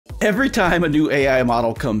Every time a new AI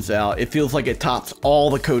model comes out, it feels like it tops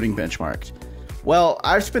all the coding benchmarks. Well,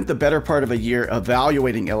 I've spent the better part of a year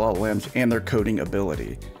evaluating LLMs and their coding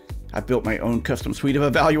ability. I've built my own custom suite of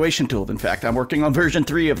evaluation tools. In fact, I'm working on version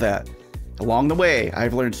 3 of that. Along the way,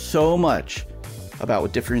 I've learned so much about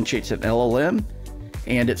what differentiates an LLM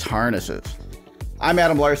and its harnesses. I'm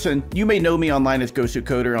Adam Larson. You may know me online as Gosu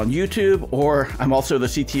Coder on YouTube, or I'm also the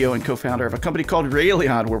CTO and co-founder of a company called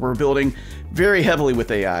Raleon, where we're building very heavily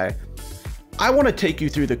with AI. I want to take you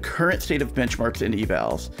through the current state of benchmarks and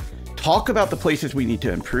evals, talk about the places we need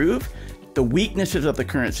to improve, the weaknesses of the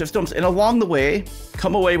current systems, and along the way,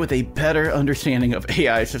 come away with a better understanding of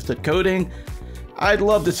AI-assisted coding. I'd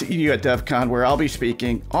love to see you at DevCon, where I'll be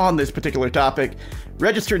speaking on this particular topic.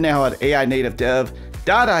 Register now at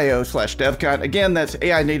ainativedev.io/devcon. Again, that's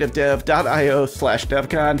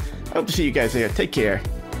ainativedev.io/devcon. I hope to see you guys there. Take care.